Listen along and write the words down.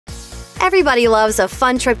Everybody loves a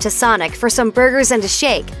fun trip to Sonic for some burgers and a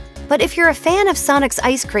shake. But if you're a fan of Sonic's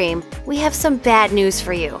ice cream, we have some bad news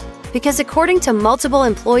for you. Because according to multiple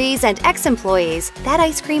employees and ex-employees, that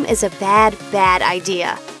ice cream is a bad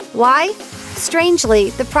idea. Why? Strangely,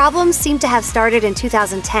 the problems seem to have started in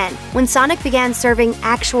 2010, when Sonic began serving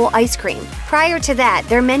actual ice cream. Prior to that,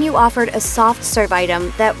 their menu offered a soft-serve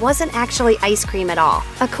item that wasn't actually ice cream at all.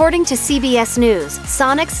 According to CBS News,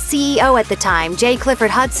 Sonic's CEO at the time, J.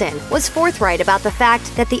 Clifford Hudson, was forthright about the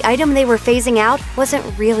fact that the item they were phasing out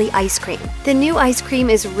wasn't really ice cream. The new ice cream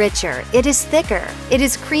is richer, it is thicker, it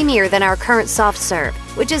is creamier than our current soft-serve,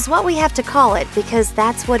 which is what we have to call it because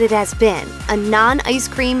that's what it has been, a non-ice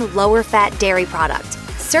cream, lower-fat dairy product.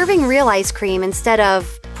 Serving real ice cream instead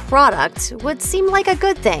of product would seem like a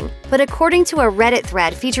good thing, but according to a Reddit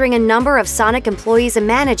thread featuring a number of Sonic employees and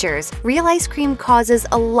managers, real ice cream causes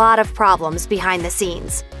a lot of problems behind the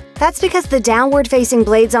scenes. That's because the downward-facing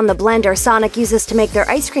blades on the blender Sonic uses to make their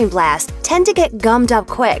ice cream blast tend to get gummed up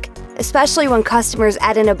quick, especially when customers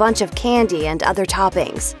add in a bunch of candy and other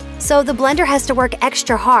toppings. So the blender has to work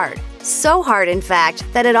extra hard, so hard in fact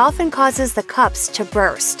that it often causes the cups to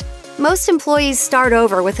burst. Most employees start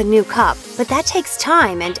over with a new cup, but that takes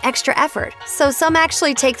time and extra effort, so some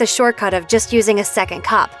actually take the shortcut of just using a second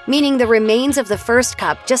cup, meaning the remains of the first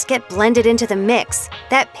cup just get blended into the mix.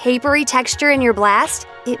 That papery texture in your blast?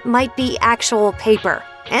 It might be actual paper.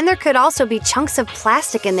 And there could also be chunks of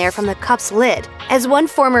plastic in there from the cup's lid. As one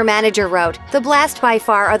former manager wrote, "The blast by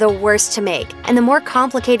far are the worst to make, and the more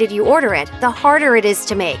complicated you order it, the harder it is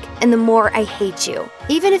to make, and the more I hate you."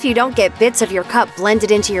 Even if you don't get bits of your cup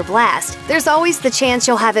blended into your blast, there's always the chance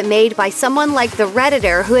you'll have it made by someone like the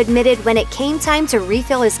Redditor who admitted when it came time to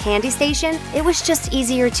refill his candy station, it was just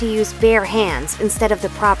easier to use bare hands instead of the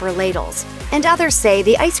proper ladles. And others say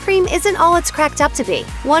the ice cream isn't all it's cracked up to be.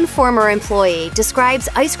 One former employee describes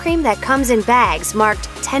ice cream that comes in bags marked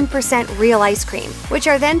 10% real ice cream, which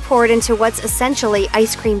are then poured into what's essentially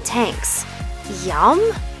ice cream tanks. Yum?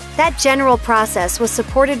 That general process was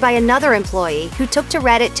supported by another employee who took to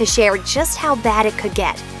Reddit to share just how bad it could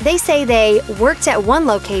get. They say they worked at one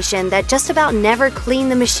location that just about never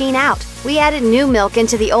cleaned the machine out. "We added new milk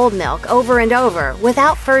into the old milk over and over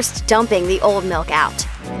without first dumping the old milk out."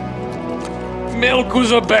 Milk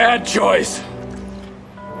was a bad choice.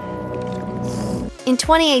 In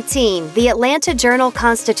 2018, the Atlanta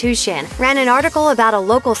Journal-Constitution ran an article about a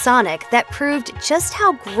local Sonic that proved just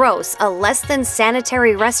how gross a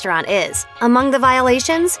less-than-sanitary restaurant is. Among the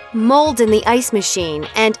violations, mold in the ice machine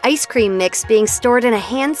and ice cream mix being stored in a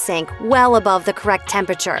hand sink well above the correct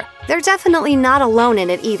temperature. They're definitely not alone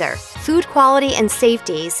in it either. Food Quality and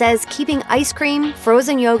Safety says keeping ice cream,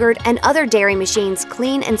 frozen yogurt, and other dairy machines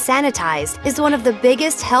clean and sanitized is one of the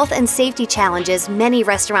biggest health and safety challenges many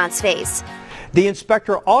restaurants face. The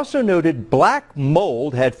inspector also noted black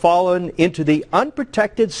mold had fallen into the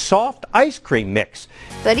unprotected soft ice cream mix.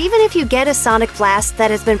 But even if you get a Sonic blast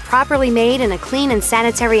that has been properly made in a clean and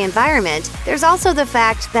sanitary environment, there's also the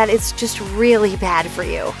fact that it's just really bad for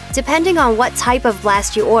you. Depending on what type of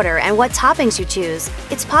blast you order and what toppings you choose,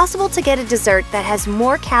 it's possible to get a dessert that has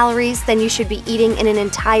more calories than you should be eating in an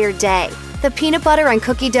entire day. The peanut butter and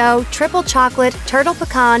cookie dough, triple chocolate, turtle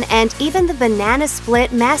pecan, and even the banana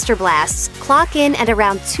split master blasts clock in at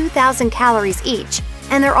around 2,000 calories each,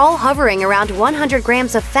 and they're all hovering around 100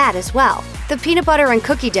 grams of fat as well. The peanut butter and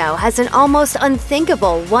cookie dough has an almost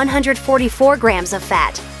unthinkable 144 grams of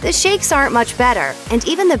fat. The shakes aren't much better, and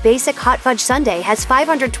even the basic hot fudge sundae has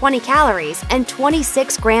 520 calories and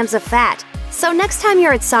 26 grams of fat. So next time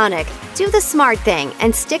you're at Sonic, do the smart thing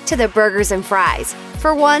and stick to the burgers and fries.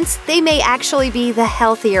 For once, they may actually be the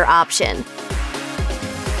healthier option.